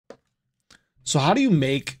So how do you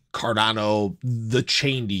make Cardano the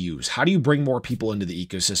chain to use? How do you bring more people into the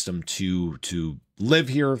ecosystem to live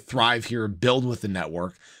here, thrive here, build with the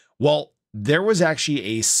network? Well, there was actually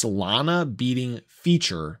a Solana beating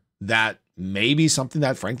feature that may be something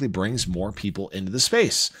that frankly brings more people into the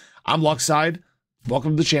space. I'm Luckside.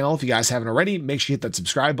 Welcome to the channel. If you guys haven't already, make sure you hit that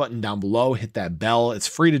subscribe button down below, hit that bell. It's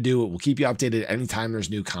free to do. It will keep you updated anytime there's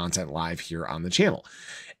new content live here on the channel.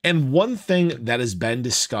 And one thing that has been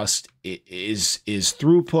discussed is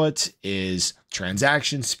throughput, is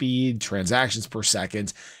transaction speed, transactions per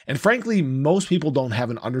second. And frankly, most people don't have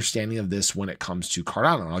an understanding of this when it comes to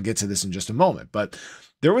Cardano. And I'll get to this in just a moment, but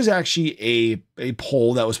there was actually a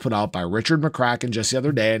poll that was put out by Richard McCracken just the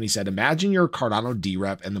other day. And he said, imagine you're a Cardano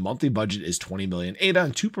D-rep and the monthly budget is 20 million ADA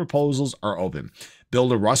and two proposals are open.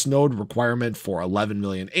 Build a Rust node requirement for 11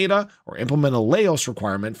 million ADA or implement a Laos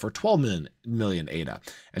requirement for 12 million ADA.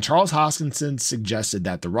 And Charles Hoskinson suggested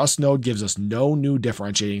that the Rust node gives us no new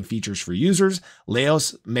differentiating features for users.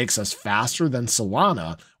 Laos makes us faster than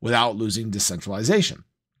Solana without losing decentralization.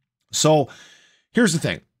 So here's the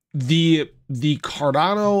thing. The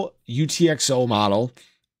Cardano UTXO model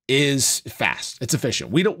is fast. It's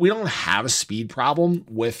efficient. We don't have a speed problem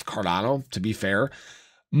with Cardano, to be fair.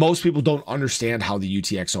 Most people don't understand how the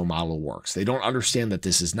UTXO model works. They don't understand that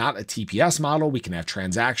this is not a TPS model. We can have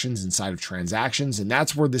transactions inside of transactions, and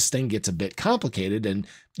that's where this thing gets a bit complicated. And,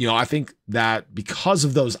 you know, I think that because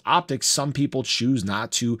of those optics, some people choose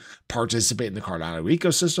not to participate in the Cardano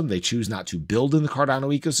ecosystem. They choose not to build in the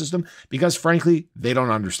Cardano ecosystem because, frankly, they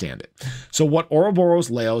don't understand it. So what Ouroboros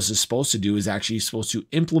Laos is supposed to do is actually supposed to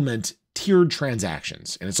implement tiered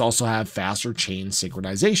transactions, and it's also have faster chain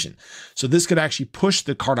synchronization. So this could actually push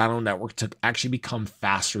the Cardano network to actually become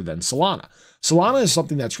faster than Solana. Solana is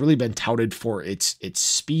something that's really been touted for its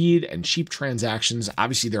speed and cheap transactions.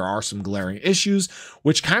 Obviously, there are some glaring issues,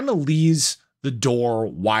 which kind of leaves the door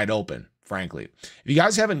wide open, frankly. If you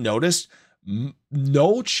guys haven't noticed,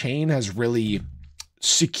 no chain has really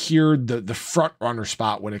secured the front runner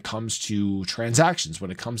spot when it comes to transactions, when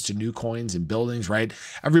it comes to new coins and buildings, right?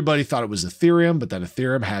 Everybody thought it was Ethereum, but then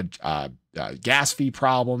Ethereum had gas fee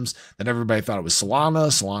problems. Then everybody thought it was Solana.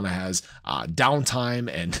 Solana has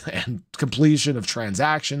downtime and completion of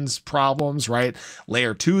transactions problems, right?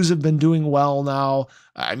 Layer 2s have been doing well now.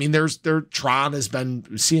 I mean, Tron has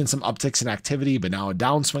been seeing some upticks in activity, but now a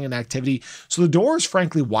downswing in activity. So the door is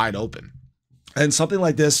frankly wide open. And something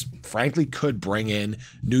like this, frankly, could bring in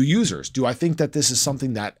new users. Do I think that this is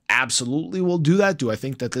something that absolutely will do that? Do I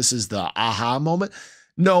think that this is the aha moment?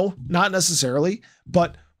 No, not necessarily.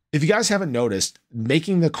 But if you guys haven't noticed,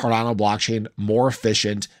 making the Cardano blockchain more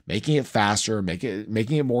efficient, making it faster,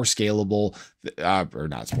 making it more scalable, or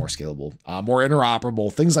not more scalable, more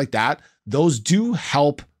interoperable, things like that, those do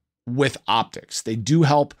help with optics. They do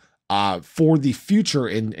help for the future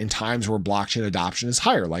in times where blockchain adoption is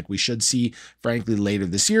higher, like we should see, frankly, later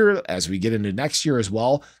this year, as we get into next year as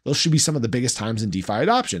well. Those should be some of the biggest times in DeFi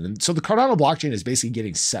adoption. And so the Cardano blockchain is basically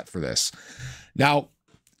getting set for this. Now,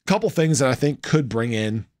 a couple things that I think could bring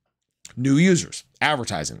in new users.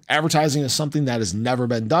 Advertising. Advertising is something that has never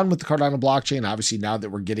been done with the Cardano blockchain. Obviously, now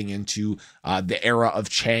that we're getting into the era of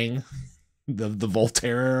Chang, the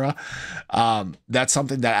Voltaire era, that's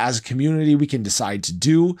something that as a community we can decide to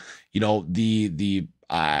do. You know, the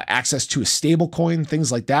access to a stable coin,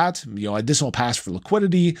 things like that, you know, additional pass for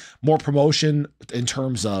liquidity, more promotion in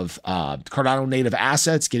terms of Cardano native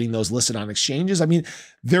assets, getting those listed on exchanges. I mean,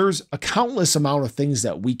 there's a countless amount of things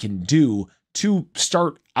that we can do to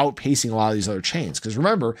start outpacing a lot of these other chains. Because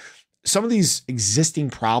remember, some of these existing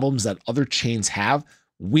problems that other chains have,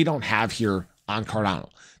 we don't have here on Cardano.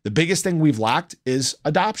 The biggest thing we've lacked is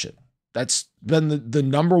adoption. That's been the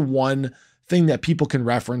number one thing that people can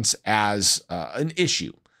reference as an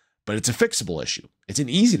issue, but it's a fixable issue. It's an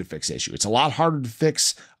easy to fix issue. It's a lot harder to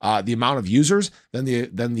fix the amount of users than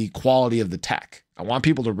the quality of the tech. I want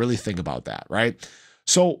people to really think about that, right?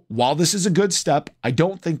 So while this is a good step, I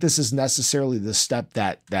don't think this is necessarily the step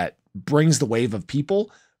that brings the wave of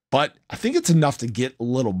people, but I think it's enough to get a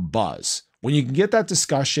little buzz. When you can get that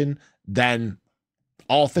discussion, then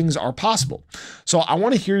all things are possible. So I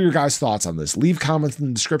want to hear your guys' thoughts on this. Leave comments in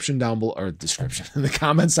the description down below, or in the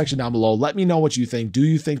comment section down below. Let me know what you think. Do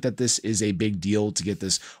you think that this is a big deal to get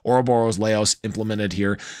this Ouroboros Laos implemented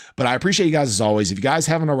here? But I appreciate you guys as always. If you guys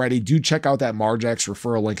haven't already, do check out that Margex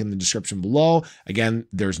referral link in the description below. Again,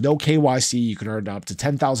 there's no KYC. You can earn up to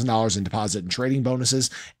 $10,000 in deposit and trading bonuses,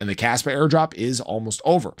 and the Caspa airdrop is almost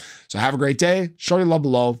over. So have a great day. Show your love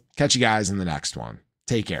below. Catch you guys in the next one.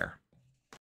 Take care.